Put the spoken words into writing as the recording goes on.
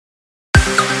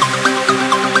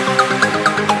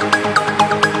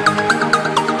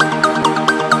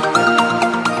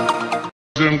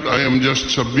just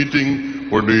submitting,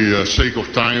 for the sake of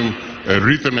time, a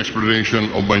written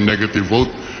explanation of my negative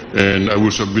vote, and I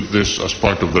will submit this as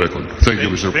part of the record. Thank you,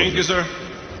 Mr. Thank you, President.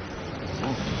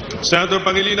 sir. Senator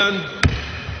Pangilinan.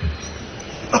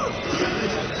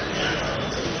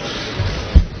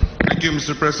 Thank you,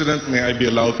 Mr. President. May I be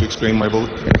allowed to explain my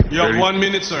vote? You have 1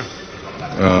 minute, sir.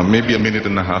 Maybe a minute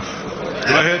and a half.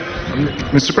 Go ahead.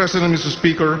 Mr. President, Mr.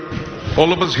 Speaker,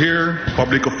 all of us here,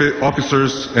 public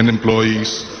officers and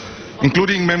employees,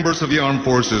 including members of the armed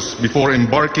forces, before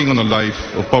embarking on a life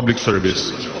of public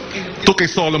service, took a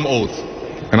solemn oath,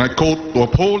 and I quote, to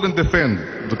uphold and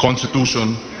defend the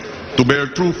Constitution, to bear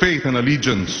true faith and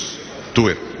allegiance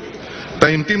to it.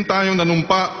 Taimtim tayong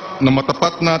nanumpa na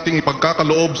matapat nating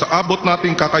ipagkakaloob sa abot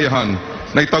nating kakayahan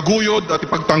na itaguyod at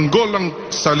ipagtanggol ang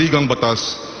saligang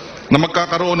batas na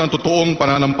magkakaroon ng totoong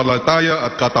pananampalataya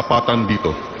at katapatan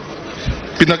dito.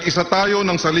 Pinag-isa tayo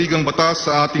ng saligang batas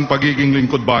sa ating pagiging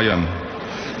lingkod bayan.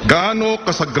 Gaano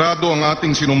kasagrado ang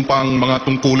ating sinumpang mga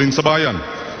tungkulin sa bayan?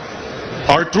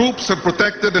 Our troops have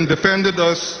protected and defended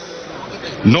us,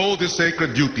 know this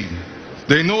sacred duty.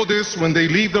 They know this when they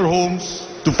leave their homes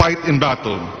to fight in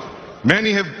battle.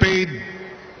 Many have paid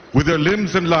with their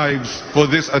limbs and lives for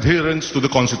this adherence to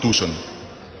the Constitution.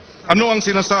 Ano ang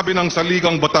sinasabi ng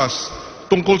saligang batas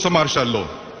tungkol sa martial law?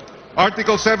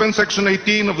 Article 7, Section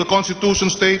 18 of the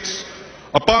Constitution states,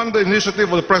 upon the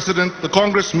initiative of the President, the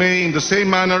Congress may in the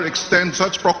same manner extend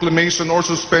such proclamation or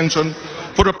suspension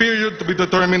for a period to be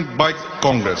determined by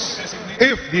Congress,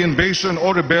 if the invasion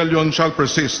or rebellion shall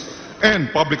persist and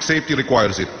public safety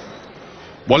requires it.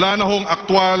 Wala na hong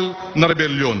aktwal na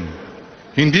rebellion.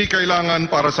 Hindi kailangan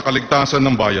para sa kaligtasan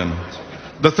ng bayan.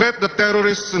 The threat that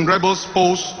terrorists and rebels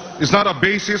pose is not a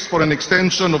basis for an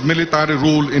extension of military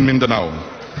rule in Mindanao.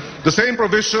 The same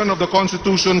provision of the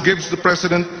Constitution gives the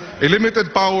President a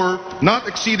limited power not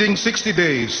exceeding 60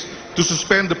 days to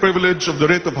suspend the privilege of the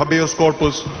writ of habeas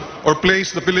corpus or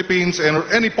place the Philippines and or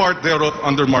any part thereof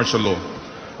under martial law.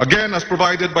 Again, as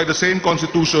provided by the same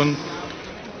Constitution,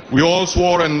 we all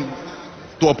swore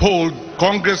to uphold.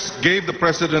 Congress gave the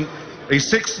President a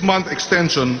 6-month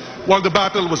extension while the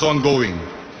battle was ongoing.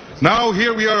 Now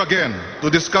here we are again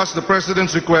to discuss the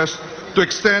President's request to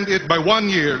extend it by 1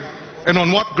 year, and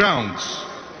on what grounds?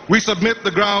 We submit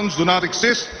the grounds do not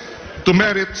exist to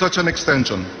merit such an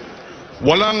extension.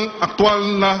 Walang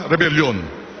aktwal na rebellion.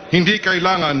 Hindi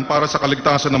kailangan para sa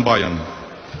kaligtasan ng bayan.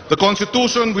 The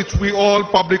Constitution, which we all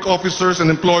public officers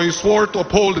and employees swore to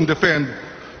uphold and defend,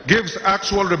 gives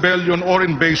actual rebellion or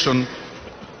invasion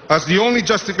as the only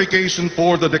justification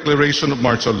for the declaration of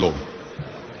martial law.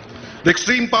 The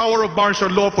extreme power of martial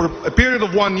law for a period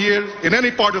of 1 year in any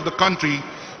part of the country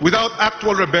without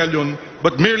actual rebellion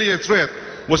but merely a threat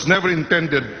was never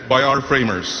intended by our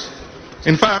framers.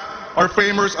 In fact, our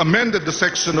framers amended the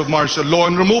section of martial law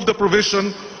and removed the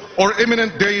provision or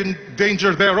imminent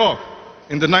danger thereof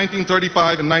in the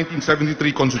 1935 and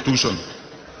 1973 Constitution.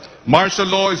 Martial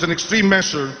law is an extreme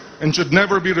measure and should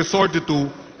never be resorted to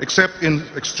except in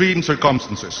extreme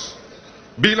circumstances.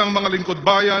 Bilang mga lingkod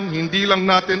bayan, hindi lang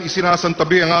natin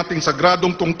isinasantabi ang ating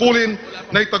sagradong tungkulin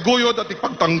na itaguyod at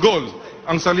ipagtanggol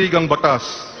ang saligang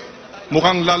batas.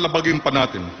 Mukhang lalabagin pa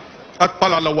natin at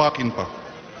palalawakin pa.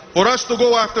 For us to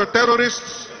go after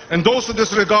terrorists and those who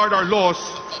disregard our laws,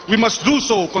 we must do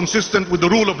so consistent with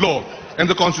the rule of law and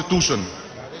the Constitution.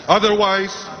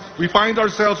 Otherwise, we find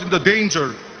ourselves in the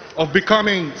danger of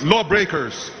becoming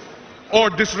lawbreakers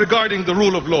or disregarding the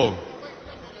rule of law.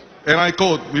 And I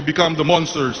quote, we become the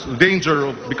monsters, the danger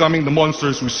of becoming the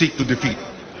monsters we seek to defeat.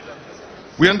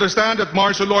 We understand that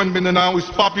martial law in Mindanao is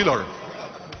popular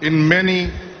in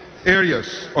many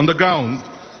areas on the ground,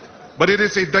 but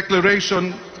its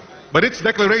declaration,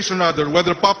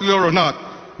 whether popular or not,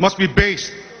 must be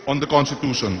based on the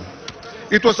Constitution.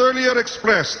 It was earlier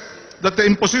expressed that the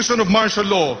imposition of martial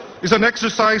law is an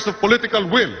exercise of political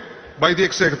will by the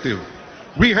executive.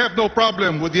 We have no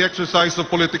problem with the exercise of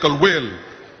political will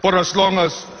for as long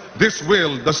as this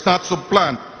will does not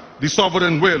supplant the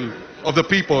sovereign will of the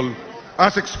people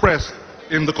as expressed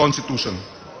in the Constitution.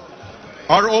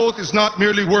 Our oath is not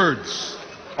merely words.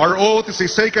 Our oath is a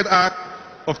sacred act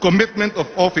of commitment of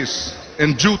office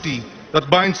and duty that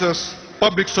binds us,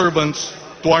 public servants,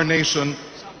 to our nation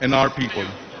and our people.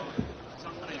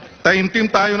 Taimtim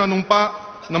tayo nanumpa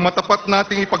na matapat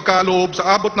nating ipagkaloob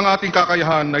sa abot ng ating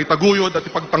kakayahan na itaguyod at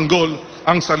ipagtanggol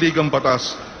ang saligang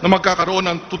batas na magkakaroon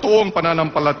ng totoong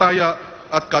pananampalataya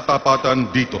at katapatan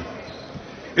dito.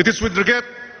 It is with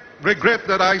regret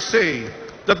that I say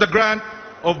that the grant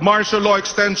of martial law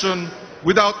extension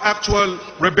without actual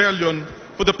rebellion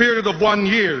for the period of 1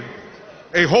 year,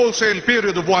 a wholesale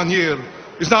period of 1 year,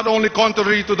 is not only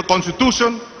contrary to the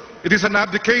Constitution, it is an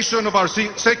abdication of our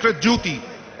sacred duty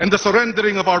and the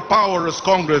surrendering of our power as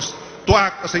Congress to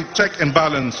act as a check and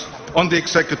balance on the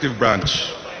executive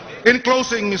branch. In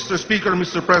closing, Mr. Speaker,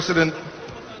 Mr. President,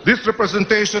 this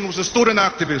representation was a student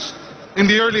activist in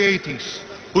the early 80s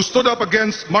who stood up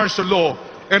against martial law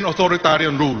and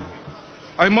authoritarian rule.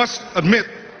 I must admit,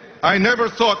 I never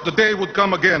thought the day would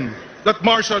come again that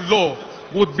martial law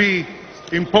would be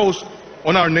imposed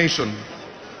on our nation.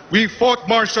 We fought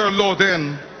martial law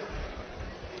then,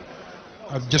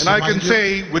 and I can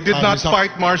say we did not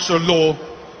fight martial law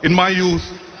in my youth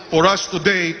for us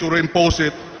today to reimpose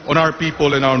it on our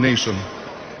people and our nation.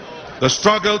 The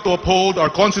struggle to uphold our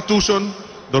Constitution,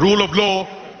 the rule of law,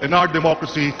 and our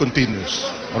democracy continues.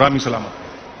 Maraming salamat.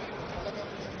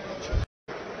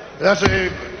 That's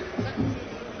a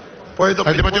point of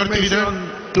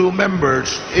information to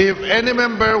members. If any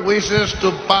member wishes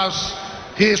to pass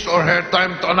his or her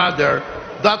time to another,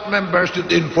 that member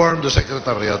should inform the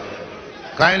Secretariat.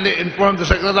 Kindly inform the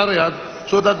Secretariat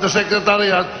so that the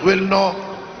Secretariat will know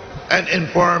and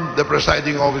inform the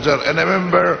presiding officer. And a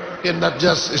member cannot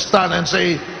just stand and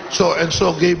say, so and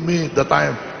so gave me the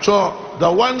time. So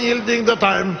the one yielding the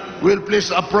time will please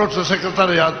approach the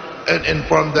Secretariat and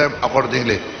inform them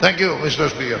accordingly. Thank you, Mr.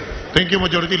 Speaker. Thank you,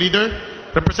 Majority Leader.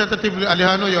 Representative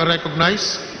Alejano, you are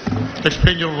recognized to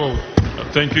explain your vote.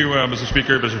 Thank you, Mr.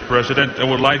 Speaker, Mr. President. I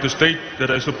would like to state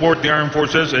that I support the armed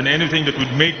forces and anything that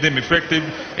would make them effective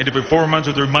in the performance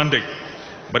of their mandate.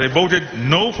 But I voted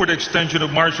no for the extension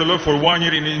of martial law for 1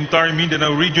 year in the entire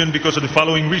Mindanao region because of the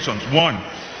following reasons. One,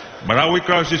 Marawi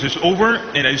crisis is over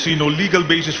and I see no legal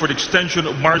basis for the extension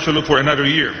of martial law for another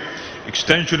year.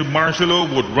 Extension of martial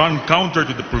law would run counter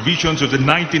to the provisions of the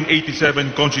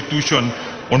 1987 Constitution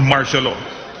on martial law.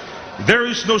 There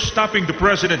is no stopping the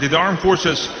President and the armed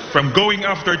forces from going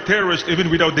after terrorists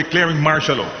even without declaring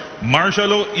martial law. Martial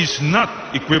law is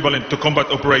not equivalent to combat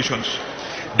operations.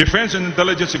 Defense and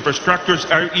intelligence infrastructures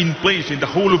are in place in the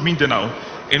whole of Mindanao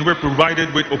and were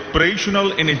provided with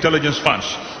operational and intelligence funds.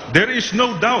 There is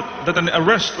no doubt that an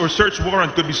arrest or search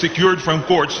warrant could be secured from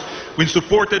courts when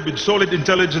supported with solid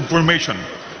intelligence information.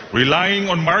 Relying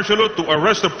on martial law to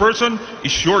arrest a person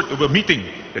is short of a meeting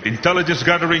that intelligence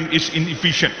gathering is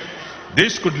inefficient.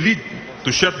 This could lead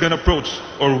to shotgun approach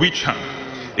or witch hunt.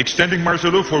 Extending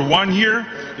martial law for 1 year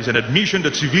is an admission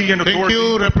that civilian authority... Thank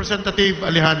you, Representative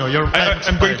Alejano. Your time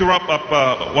I'm going to wrap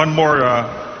up one more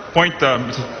point,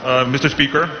 Mr.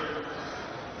 Speaker.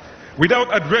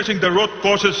 Without addressing the root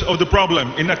causes of the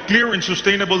problem in a clear and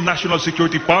sustainable national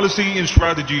security policy and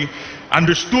strategy,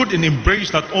 understood and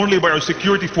embraced not only by our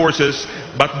security forces,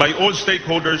 but by all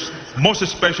stakeholders, most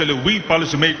especially we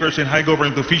policymakers and high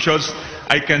government officials,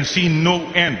 I can see no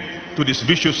end to this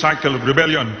vicious cycle of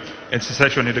rebellion and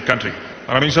secession in the country.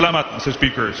 Maraming salamat, Mr.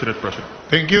 Speaker, Senate President.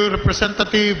 Thank you,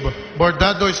 Representative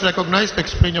Bordado is recognized to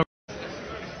explain your...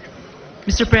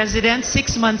 Mr. President,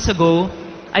 6 months ago,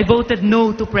 I voted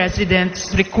no to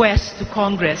President's request to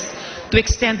Congress to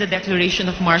extend the declaration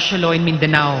of martial law in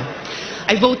Mindanao.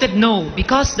 I voted no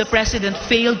because the President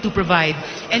failed to provide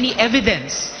any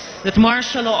evidence that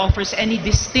martial law offers any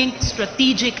distinct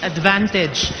strategic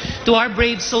advantage to our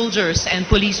brave soldiers and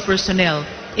police personnel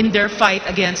in their fight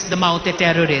against the Maute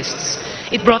terrorists.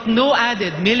 It brought no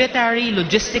added military,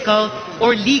 logistical,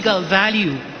 or legal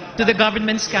value to the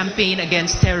government's campaign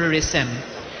against terrorism.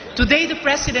 Today, the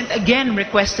President again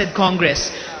requested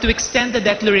Congress to extend the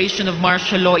declaration of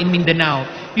martial law in Mindanao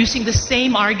using the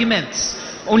same arguments.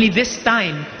 Only this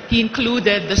time, he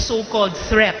included the so-called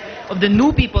threat of the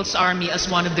New People's Army as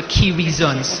one of the key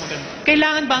reasons.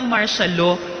 Kailangan ba ang martial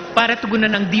law para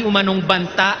tugunan ng di umanong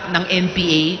banta ng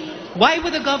NPA? Why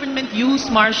would the government use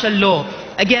martial law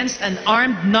against an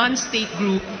armed non-state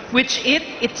group which it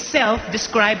itself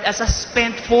described as a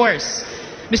spent force?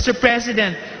 Mr.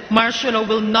 President, martial law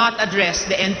will not address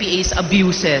the NPA's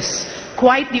abuses.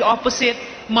 Quite the opposite,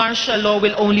 martial law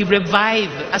will only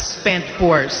revive a spent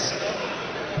force.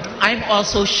 I'm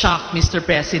also shocked, Mr.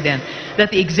 President,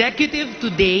 that the executive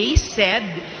today said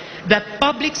that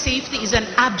public safety is an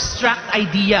abstract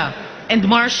idea and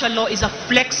martial law is a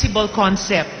flexible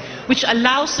concept which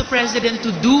allows the President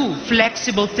to do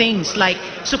flexible things like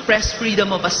suppress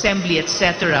freedom of assembly,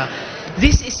 etc.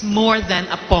 This is more than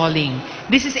appalling.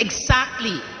 This is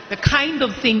exactly the kind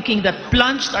of thinking that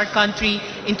plunged our country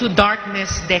into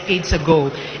darkness decades ago.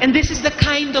 And this is the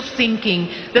kind of thinking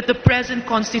that the present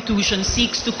Constitution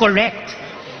seeks to correct.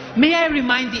 May I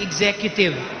remind the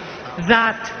executive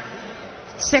that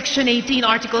Section 18,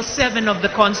 Article 7 of the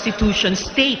Constitution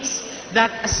states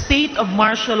that a state of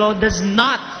martial law does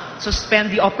not suspend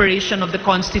the operation of the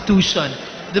Constitution.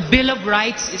 the Bill of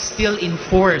Rights is still in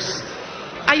force.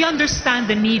 I understand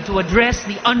the need to address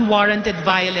the unwarranted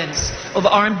violence of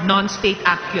armed non-state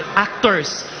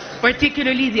actors,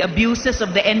 particularly the abuses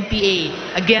of the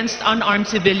NPA against unarmed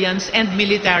civilians and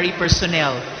military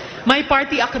personnel. My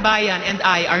party Akabayan and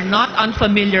I are not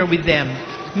unfamiliar with them.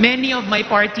 Many of my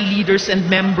party leaders and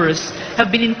members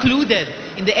have been included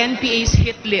in the NPA's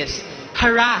hit list,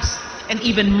 harassed, and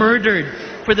even murdered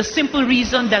for the simple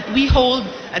reason that we hold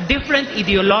a different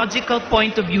ideological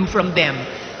point of view from them.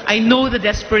 I know the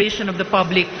desperation of the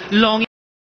public longing